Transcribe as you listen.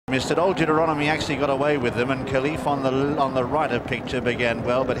Missed it. Old Deuteronomy actually got away with them, and Kheleyf on the right of picture began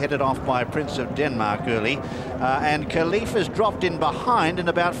well, but headed off by Prince of Denmark early. And Kheleyf has dropped in behind in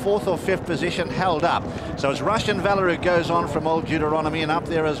about 4th or 5th position, held up. So it's Russian Valour who goes on from Old Deuteronomy, and up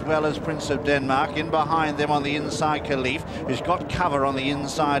there as well as Prince of Denmark. In behind them on the inside, Kheleyf, who's got cover on the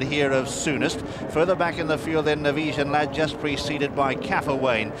inside here of Soonest. Further back in the field then Nevisian lad, just preceded by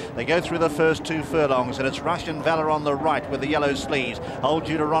Kheleyf. They go through the first 2 furlongs, and it's Russian Valour on the right with the yellow sleeves. Old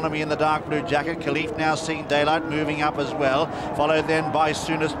Deuteronomy in the dark blue jacket. Kheleyf now seeing daylight, moving up as well, followed then by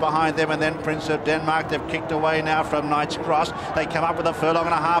Soonest behind them, and then Prince of Denmark. They've kicked away now from Knight's Cross. They come up with a furlong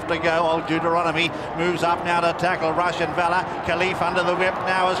and a half to go. Old Deuteronomy moves up now to tackle Russian Valour. Kheleyf under the whip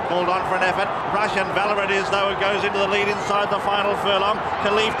now is called on for an effort. Russian Valour it is, though. It goes into the lead inside the final furlong.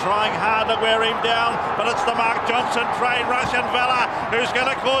 Kheleyf trying hard to wear him down, but it's the Mark Johnson train, Russian Valour, who's going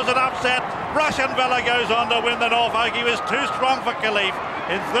to cause an upset. Russian Valour goes on to win the Norfolk. He was too strong for Kheleyf.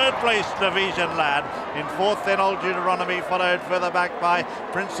 In 3rd place, Nevisian lad. In 4th, then Old Deuteronomy, followed further back by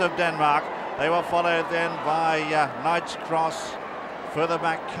Prince of Denmark. They were followed then by Knight's Cross. Further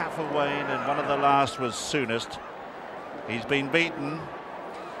back, Kheleyf, and one of the last was Soonest. He's been beaten,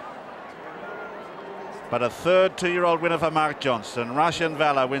 but a 3rd 2-year-old winner for Mark Johnston. Russian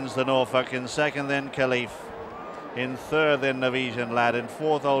Valour wins the Norfolk. In 2nd, then Kheleyf. In 3rd, then Nevisian lad. In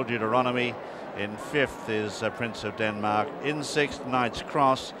 4th, Old Deuteronomy. In 5th is Prince of Denmark. In 6th, Knight's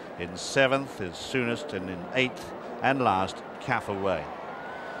Cross. In 7th is Soonest, and in 8th and last, Kheleyf.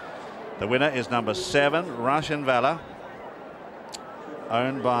 The winner is number 7, Russian Valour,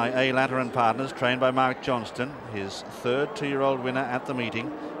 owned by A. Latter & Partners, trained by Mark Johnston, his 3rd 2-year-old winner at the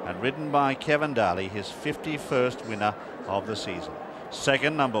meeting, and ridden by Kevin Darley, his 51st winner of the season.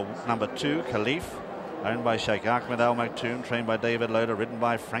 2nd, number 2, Kheleyf, owned by Sheikh Ahmed Al Maktoum, trained by David Loader, ridden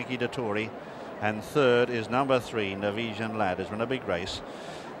by Frankie Dettori. And 3rd is number 3, Nevisian lad, who's run a big race,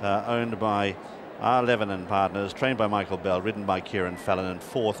 owned by R. Levin & Partners, trained by Michael Bell, ridden by Kieran Fallon. And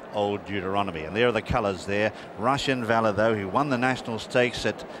 4th, Old Deuteronomy. And there are the colours there. Russian Valour, though, who won the National Stakes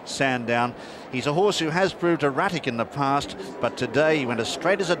at Sandown. He's a horse who has proved erratic in the past, but today he went as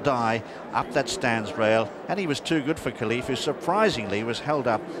straight as a die up that stands rail, and he was too good for Kheleyf, who surprisingly was held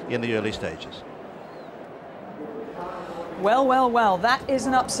up in the early stages. Well, well, well, that is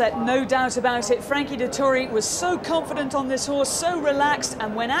an upset, no doubt about it. Frankie Dettori was so confident on this horse, so relaxed,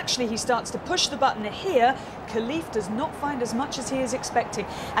 and when actually he starts to push the button here, Kheleyf does not find as much as he is expecting.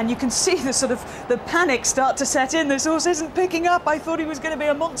 And you can see the panic start to set in. This horse isn't picking up. I thought he was going to be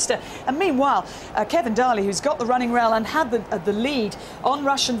a monster. And meanwhile, Kevin Darley, who's got the running rail and had the lead on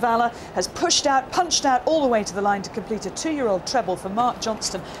Russian Valour, has pushed out, punched out all the way to the line to complete a 2-year-old treble for Mark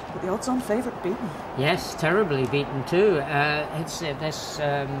Johnston. But the odds-on favourite beaten. Yes, terribly beaten too. It's this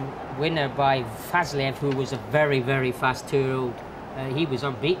winner by Fazlev, who was a very, very fast 2-year-old. He was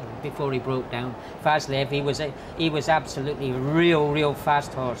unbeaten before he broke down. Fazlev, he was absolutely a real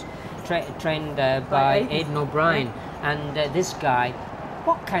fast horse, trained by Aidan O'Brien. And this guy,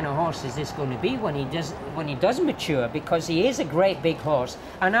 what kind of horse is this going to be when he does mature? Because he is a great big horse,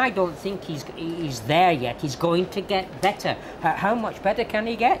 and I don't think he's there yet. He's going to get better. How much better can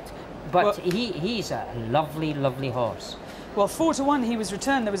he get? But he's a lovely horse. Well, 4-1 he was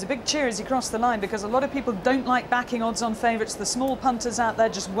returned. There was a big cheer as he crossed the line, because a lot of people don't like backing odds-on favourites. The small punters out there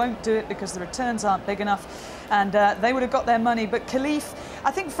just won't do it because the returns aren't big enough, and they would have got their money. But Kheleyf,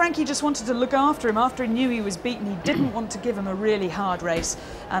 I think Frankie just wanted to look after him after he knew he was beaten. He didn't want to give him a really hard race,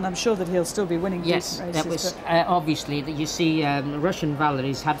 and I'm sure that he'll still be winning decent races. That was obviously that you see. Russian Valour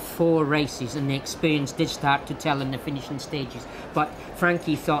has had 4 races, and the experience did start to tell in the finishing stages. But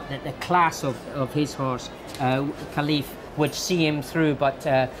Frankie thought that the class of his horse, Kheleyf, would see him through, but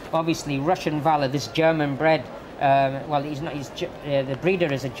obviously Russian Valour, this German bred, well, he's not. The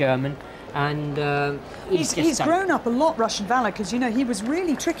breeder is a German, and he's grown up a lot, Russian Valour, because you know he was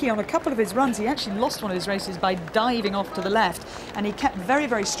really tricky on a couple of his runs. He actually lost one of his races by diving off to the left, and he kept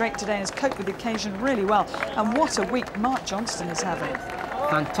very straight today and has coped with the occasion really well. And what a week Mark Johnston is having.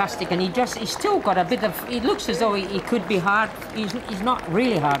 Fantastic, and he's still got a bit of. He looks as though he could be hard. He's not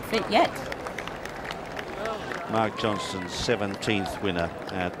really hard fit yet. Mark Johnston's 17th winner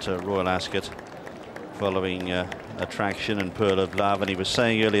at Royal Ascot, following Attraction and Pearl of Love, and he was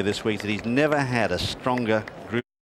saying earlier this week that he's never had a stronger